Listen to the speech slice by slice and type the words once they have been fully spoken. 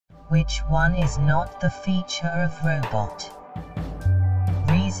Which one is not the feature of robot?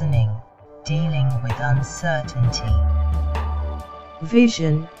 Reasoning, dealing with uncertainty.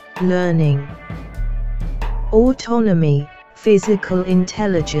 Vision, learning. Autonomy, physical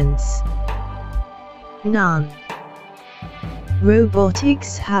intelligence. None.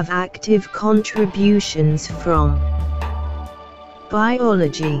 Robotics have active contributions from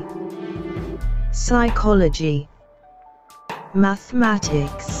biology, psychology,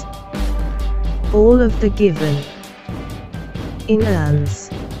 mathematics. All of the given. In ERNS,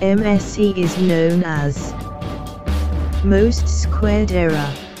 MSE is known as most squared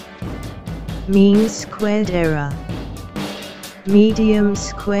error, mean squared error, medium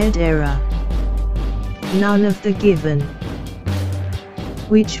squared error. None of the given.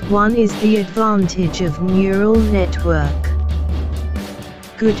 Which one is the advantage of neural network?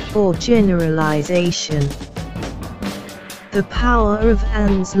 Good for generalization. The power of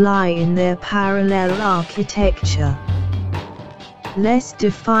ANDs lie in their parallel architecture. Less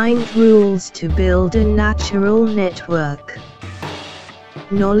defined rules to build a natural network.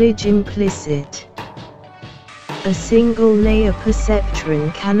 Knowledge implicit. A single-layer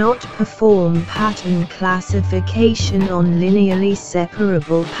perceptron cannot perform pattern classification on linearly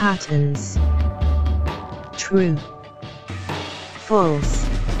separable patterns. True. False.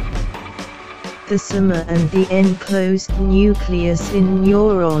 The soma and the enclosed nucleus in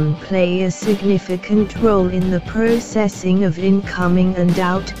neuron play a significant role in the processing of incoming and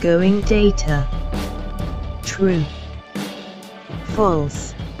outgoing data. True.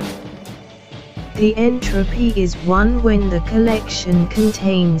 False. The entropy is 1 when the collection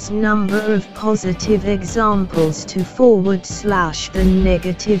contains number of positive examples to / the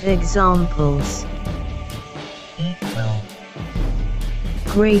negative examples. Equal.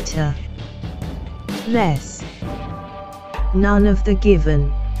 Greater. Less. None of the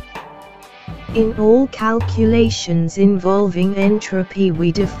given. In all calculations involving entropy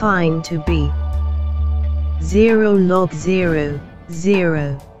we define to be 0 log 0,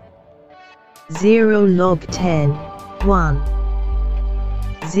 0. 0 log 10, 1.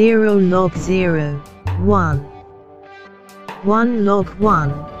 0 log 0, 1. 1 log 1,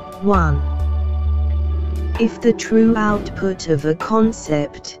 1. If the true output of a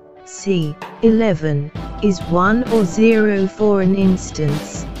concept, C, 11, is 1 or 0 for an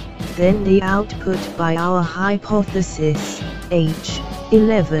instance, then the output by our hypothesis, H,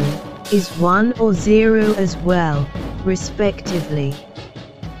 11, is 1 or 0 as well, respectively.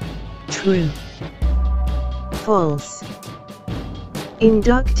 True. False.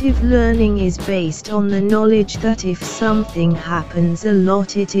 Inductive learning is based on the knowledge that if something happens a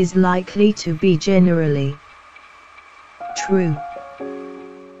lot it is likely to be generally true.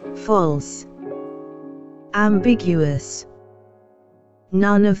 False. Ambiguous.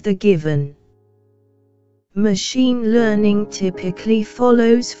 None of the given. Machine learning typically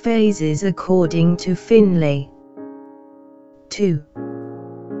follows phases according to Finlay. 2,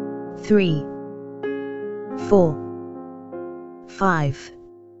 3, 4, 5.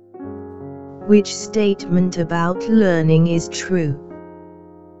 Which statement about learning is true?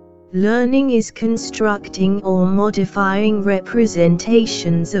 Learning is constructing or modifying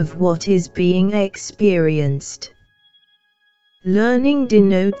representations of what is being experienced. Learning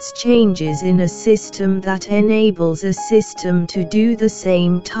denotes changes in a system that enables a system to do the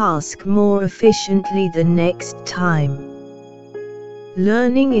same task more efficiently the next time.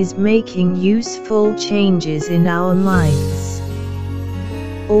 Learning is making useful changes in our minds.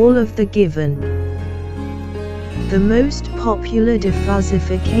 All of the given. The most popular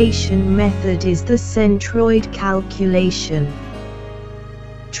defuzzification method is the centroid calculation.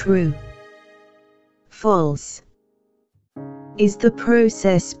 True. False. Is the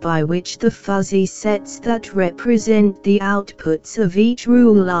process by which the fuzzy sets that represent the outputs of each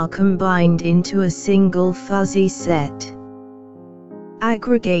rule are combined into a single fuzzy set.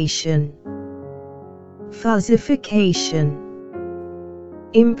 Aggregation. Fuzzification.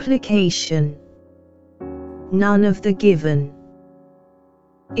 Implication. None of the given.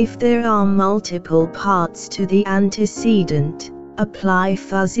 If there are multiple parts to the antecedent, apply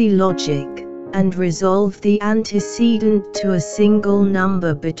fuzzy logic, and resolve the antecedent to a single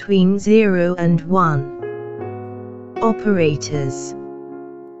number between 0 and 1. Operators.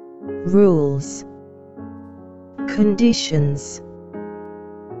 Rules. Conditions.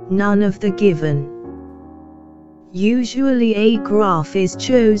 None of the given. Usually a graph is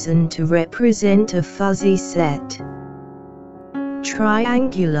chosen to represent a fuzzy set.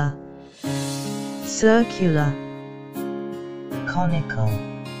 Triangular. Circular. Conical.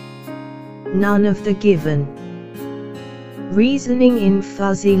 None of the given. Reasoning in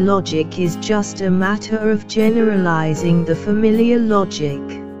fuzzy logic is just a matter of generalizing the familiar logic.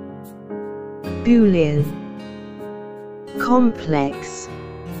 Boolean, complex,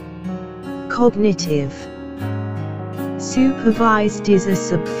 cognitive. Supervised is a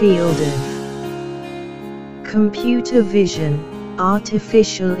subfield of computer vision,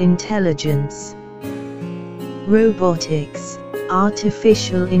 artificial intelligence. Robotics,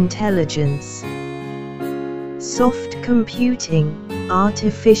 artificial intelligence. Soft computing,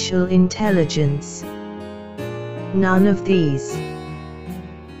 artificial intelligence. None of these.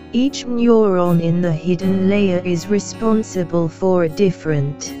 Each neuron in the hidden layer is responsible for a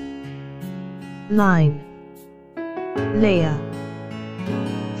different line, layer,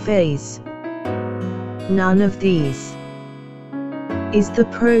 phase. None of these is the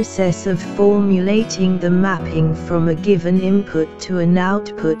process of formulating the mapping from a given input to an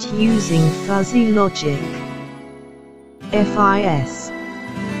output using fuzzy logic. FIS,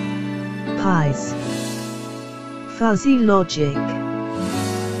 PIS, fuzzy logic.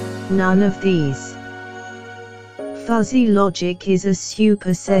 None of these. Fuzzy logic is a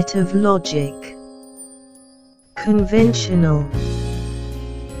superset of logic. Conventional,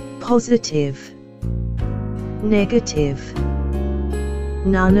 positive, negative.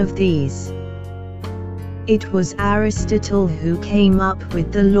 None of these. It was Aristotle who came up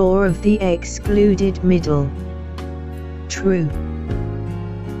with the law of the excluded middle. True,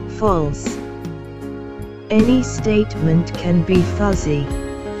 false. Any statement can be fuzzy.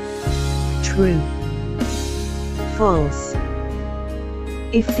 True, false.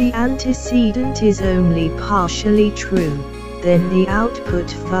 If the antecedent is only partially true, then the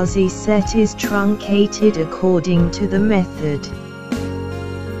output fuzzy set is truncated according to the method.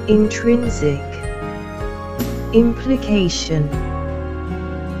 Intrinsic, implication,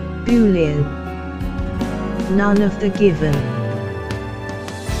 Boolean. None of the given.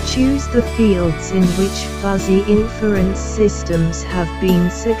 Choose the fields in which fuzzy inference systems have been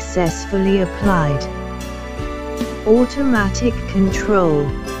successfully applied. Automatic control,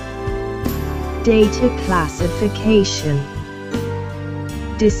 data classification,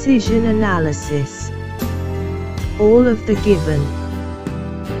 decision analysis. All of the given.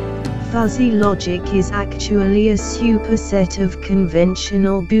 Fuzzy logic is actually a superset of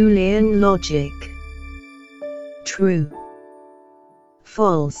conventional Boolean logic. True,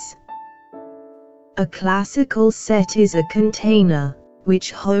 false. A classical set is a container,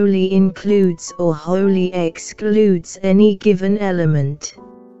 which wholly includes or wholly excludes any given element.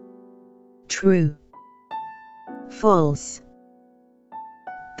 True, false.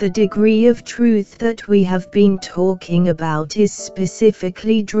 The degree of truth that we have been talking about is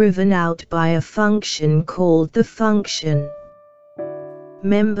specifically driven out by a function called the function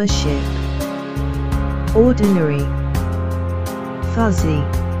membership. Ordinary, fuzzy,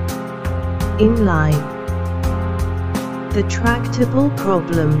 inline. The tractable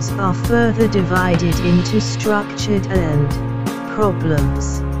problems are further divided into structured and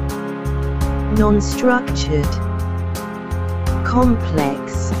problems. Non-structured,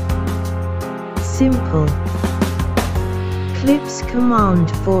 complex, simple. Clips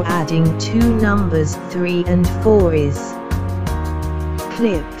command for adding two numbers 3 and 4 is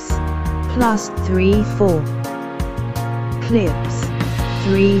clips plus 3 4. Clips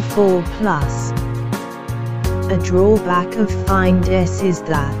 3 4 plus. A drawback of FindS is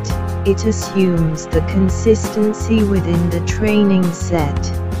that it assumes the consistency within the training set.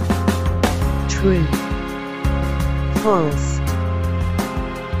 True, false.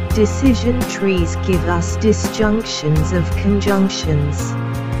 Decision trees give us disjunctions of conjunctions,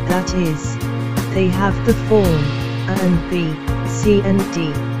 that is, they have the form A and B, C and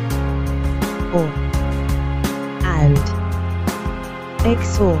D, or and,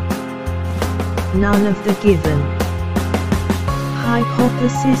 XOR. None of the given.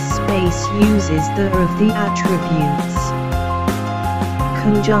 Hypothesis space uses the of the attributes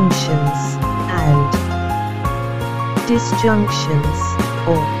conjunctions and disjunctions,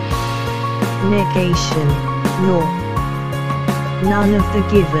 or negation, nor. None of the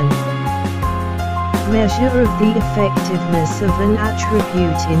given. Measure of the effectiveness of an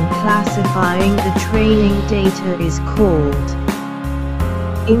attribute in classifying the training data is called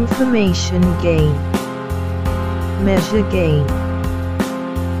information gain. Measure gain.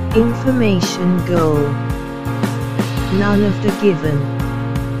 Information goal. None of the given.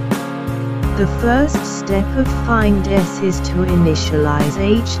 The first step of FindS is to initialize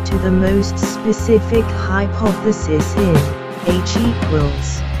H to the most specific hypothesis in H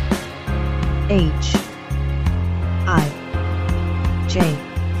equals H I J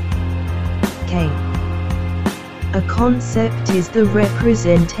K A concept is the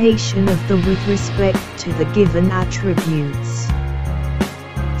representation of the with respect to the given attributes.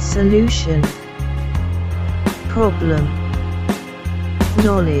 Solution. Problem.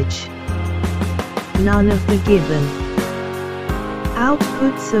 Knowledge. None of the given.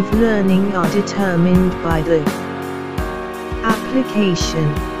 Outputs of learning are determined by the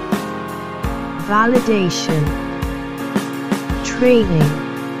application, validation, training.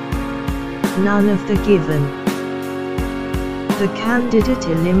 None of the given. The candidate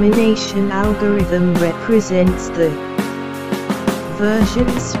elimination algorithm represents the version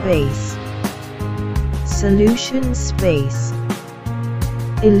space, solution space,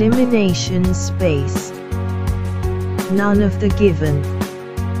 elimination space. None of the given.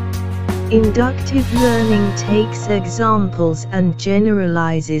 Inductive learning takes examples and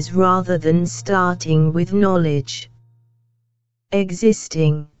generalizes rather than starting with knowledge.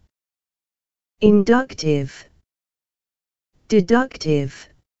 Existing. Inductive. Deductive.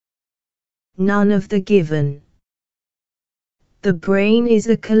 None of the given. The brain is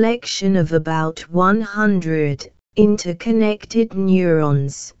a collection of about 100 interconnected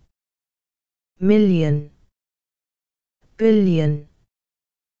neurons. Million. Billion.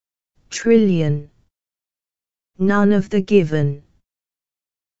 Trillion. None of the given.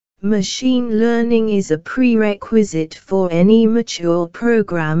 Machine learning is a prerequisite for any mature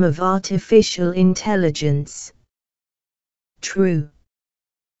program of artificial intelligence. True.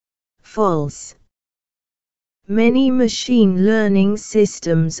 False. Many machine learning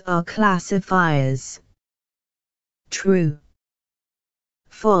systems are classifiers. True.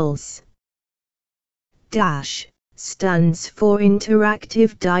 False. Dash stands for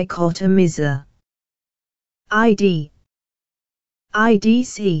interactive dichotomizer. ID.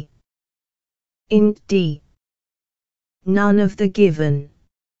 IDC. Int D. None of the given.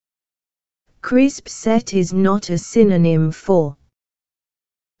 Crisp set is not a synonym for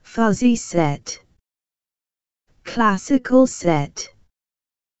fuzzy set. Classical set.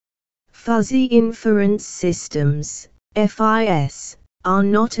 Fuzzy inference systems, FIS, are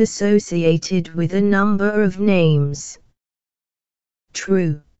not associated with a number of names.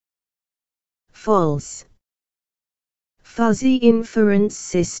 True. False. Fuzzy inference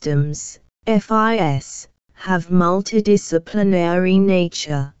systems, FIS, have multidisciplinary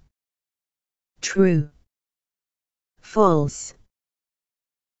nature. True. False.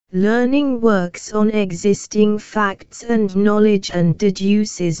 Learning works on existing facts and knowledge and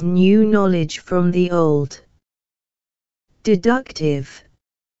deduces new knowledge from the old. Deductive.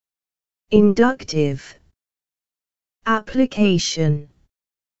 Inductive. Application.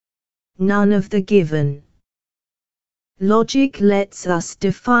 None of the given. Logic lets us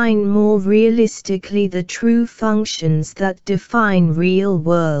define more realistically the true functions that define real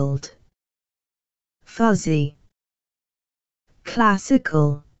world. Fuzzy.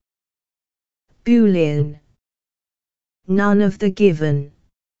 Classical. Boolean. None of the given.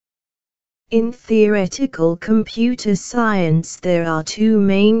 In theoretical computer science there are two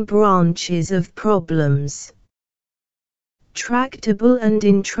main branches of problems: tractable and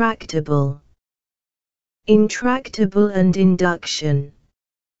intractable. Intractable and induction.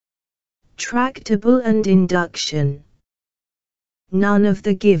 Tractable and induction. None of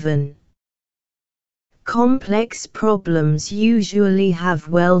the given. Complex problems usually have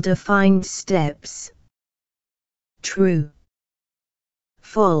well-defined steps. True.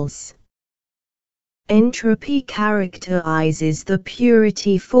 False. Entropy characterizes the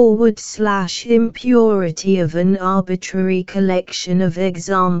purity/impurity of an arbitrary collection of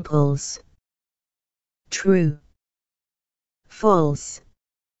examples. True. False.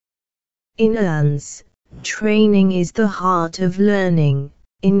 In ERNS, training is the heart of learning,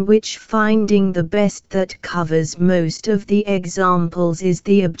 in which finding the best that covers most of the examples is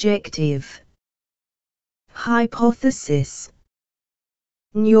the objective. Hypothesis.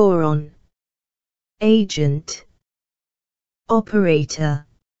 Neuron. Agent. Operator.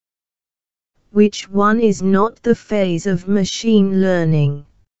 Which one is not the phase of machine learning?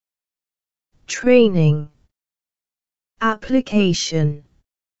 Training. Application.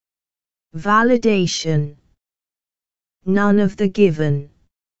 Validation. None of the given.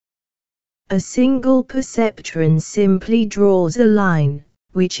 A single perceptron simply draws a line,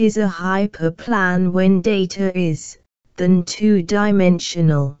 which is a hyperplan when data is, than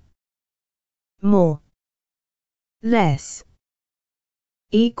two-dimensional. More. Less.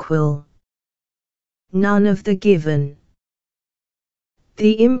 Equal. None of the given.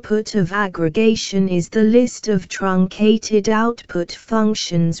 The input of aggregation is the list of truncated output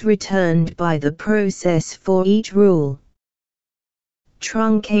functions returned by the process for each rule.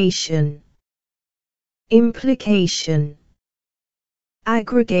 Truncation. Implication.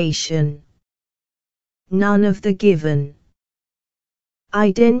 Aggregation. None of the given.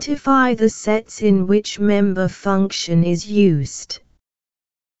 Identify the sets in which member function is used.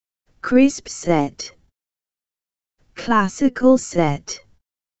 Crisp set. Classical set.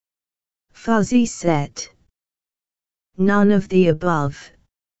 Fuzzy set. None of the above.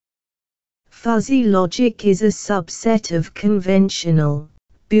 Fuzzy logic is a subset of conventional,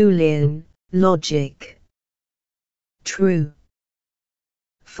 Boolean, logic. True.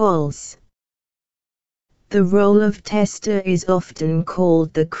 False. The role of tester is often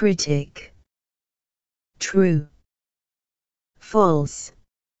called the critic. True. False.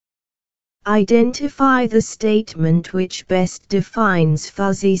 Identify the statement which best defines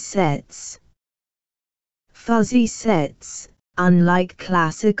fuzzy sets. Fuzzy sets, unlike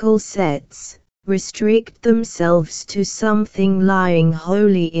classical sets, restrict themselves to something lying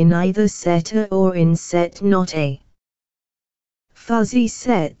wholly in either set A or in set not A. Fuzzy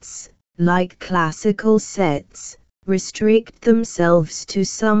sets, like classical sets, restrict themselves to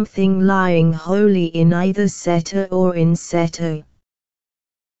something lying wholly in either set A or in set A.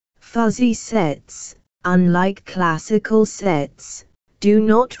 Fuzzy sets, unlike classical sets, do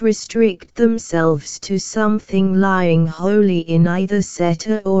not restrict themselves to something lying wholly in either set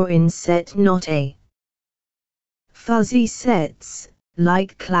A or in set not A. Fuzzy sets,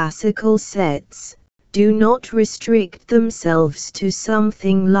 like classical sets, do not restrict themselves to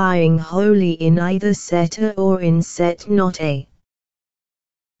something lying wholly in either set A or in set not A.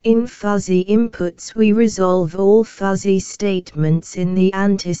 In fuzzy inputs we resolve all fuzzy statements in the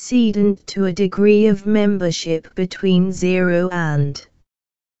antecedent to a degree of membership between 0 and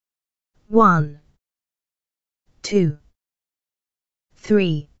 1, 2,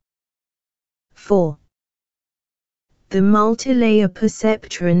 3, 4. The multilayer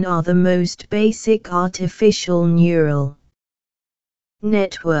perceptron are the most basic artificial neural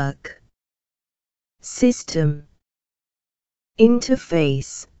network system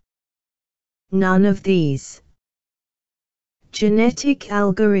interface. None of these. Genetic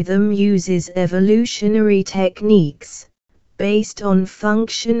algorithm uses evolutionary techniques, based on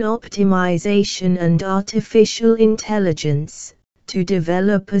function optimization and artificial intelligence, to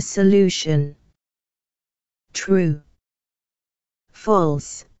develop a solution. True.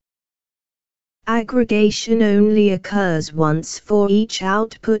 False. Aggregation only occurs once for each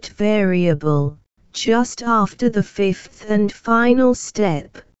output variable, just after the fifth and final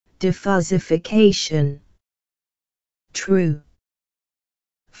step, defuzzification. True.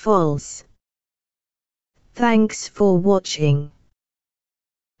 False. Thanks for watching.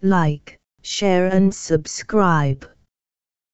 Like, share and subscribe.